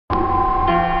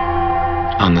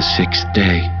on the sixth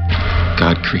day,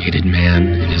 God created man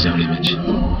in his own image.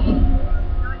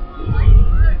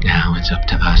 Now it's up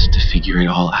to us to figure it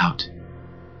all out.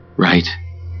 Right,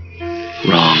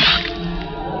 wrong,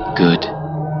 good,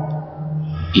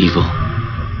 evil.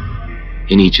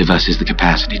 In each of us is the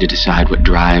capacity to decide what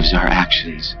drives our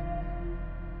actions.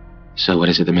 So what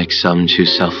is it that makes some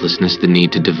choose selflessness, the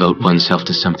need to devote oneself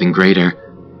to something greater,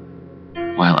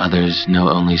 while others know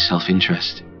only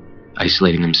self-interest,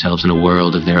 isolating themselves in a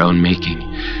world of their own making?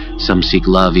 Some seek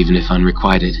love even if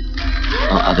unrequited,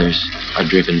 while others are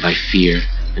driven by fear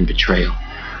and betrayal.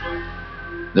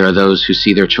 There are those who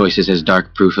see their choices as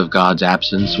dark proof of God's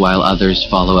absence, while others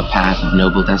follow a path of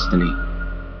noble destiny.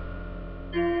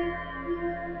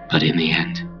 But in the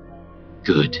end,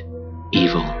 good,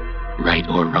 evil, right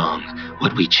or wrong,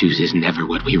 what we choose is never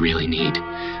what we really need,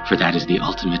 for that is the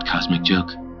ultimate cosmic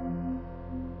joke.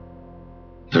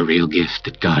 The real gift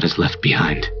that God has left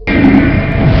behind.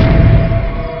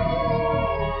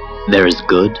 There is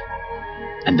good,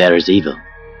 and there is evil.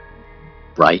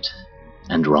 Right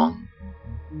and wrong.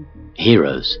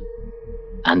 Heroes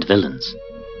and villains.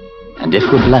 And if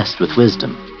we're blessed with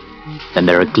wisdom, then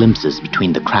there are glimpses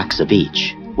between the cracks of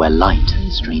each where light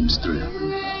streams through.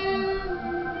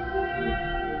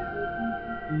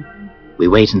 We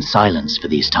wait in silence for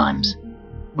these times,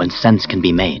 when sense can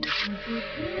be made.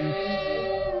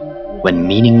 When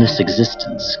meaningless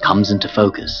existence comes into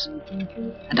focus,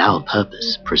 and our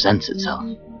purpose presents itself.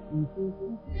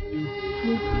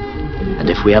 And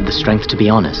if we have the strength to be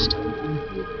honest,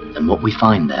 then what we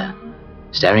find there,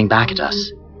 staring back at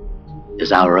us,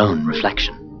 is our own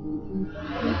reflection,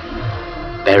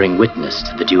 bearing witness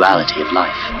to the duality of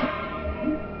life.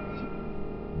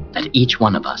 That each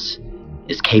one of us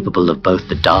is capable of both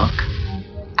the dark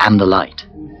and the light,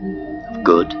 of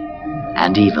good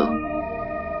and evil,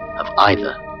 of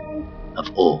either, of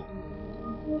all.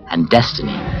 And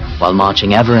destiny, while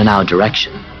marching ever in our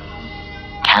direction,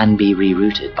 can be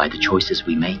rerouted by the choices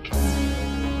we make,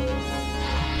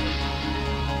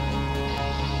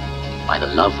 by the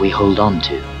love we hold on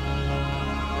to,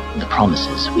 the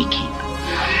promises we keep.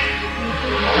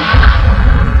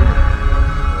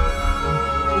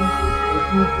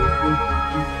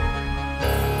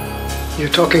 You're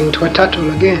talking to a turtle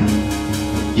again.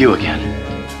 You again?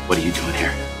 What are you doing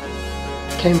here?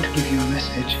 Came to give you a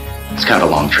message. It's kind of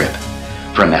a long trip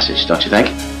for a message, don't you think?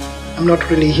 I'm not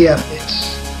really here.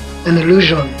 It's an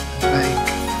illusion, like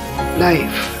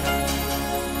life.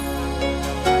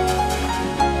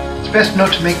 It's best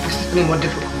not to make this any more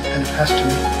difficult than it has to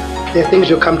be. There are things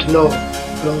you'll come to know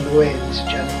along the way in this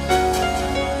journey.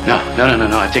 No.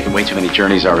 I've taken way too many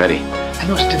journeys already. I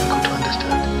know it's difficult to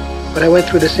understand, but I went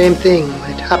through the same thing when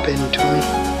it happened to me.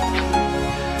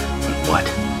 What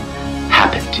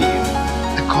happened to you?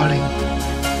 The calling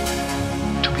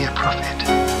to be a prophet.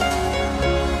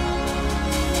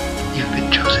 You've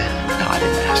been chosen. No, I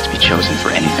didn't ask to be chosen for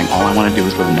anything. All I want to do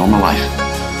is live a normal life.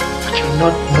 But you're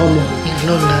not normal. You've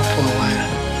known that for a while.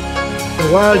 The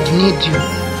world needs you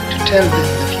to tell them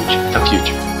the future. The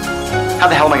future? How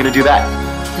the hell am I going to do that?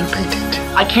 You'll paint it.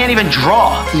 I can't even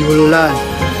draw. You will learn.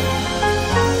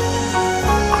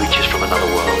 Creatures from another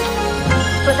world.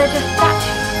 But they're just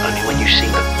statues. Only when you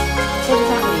see them. What does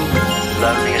that mean?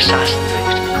 Lonely assassin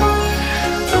things to be called.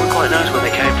 No one quite knows where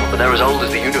they came from, but they're as old as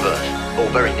the universe. Or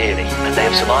very nearly. And they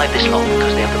have survived this long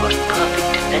because they have the most perfect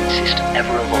defense system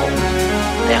ever evolved.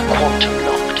 They are quantum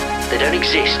locked. They don't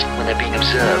exist when they're being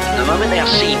observed. The moment they are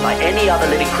seen by any other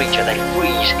living creature, they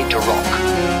freeze into rock.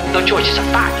 No choice, it's a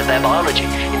fact of their biology.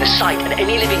 In the sight of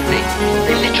any living thing,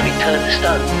 they literally turn to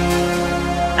stone.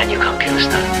 And you can't kill a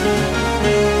stone.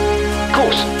 Of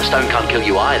course, a stone can't kill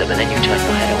you either, but then you turn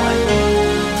your head away.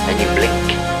 Then you blink.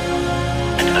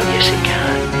 And oh yes, it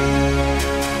can.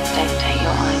 Don't take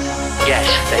your eyes off. Yes,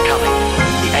 they're coming.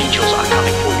 The angels are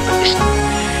coming for you, but listen.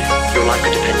 Your life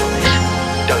could depend on this.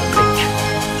 Don't blink.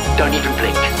 Don't even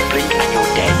blink. Blink and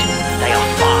you're dead. They are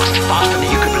fast, faster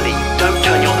than you can believe. Don't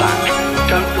turn your back.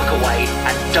 Don't look away.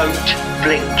 And don't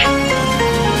blink.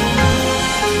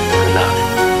 Good luck.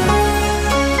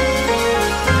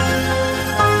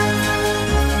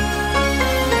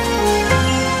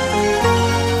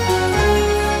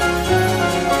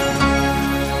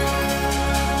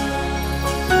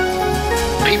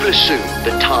 People assume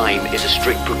that time is a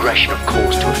strict progression of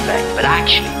cause to effect, but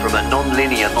actually, from a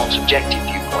non-linear, non-subjective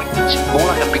viewpoint, it's more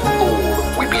like a big ball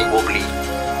of wibbly-wobbly,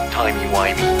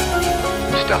 timey-wimey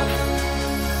stuff.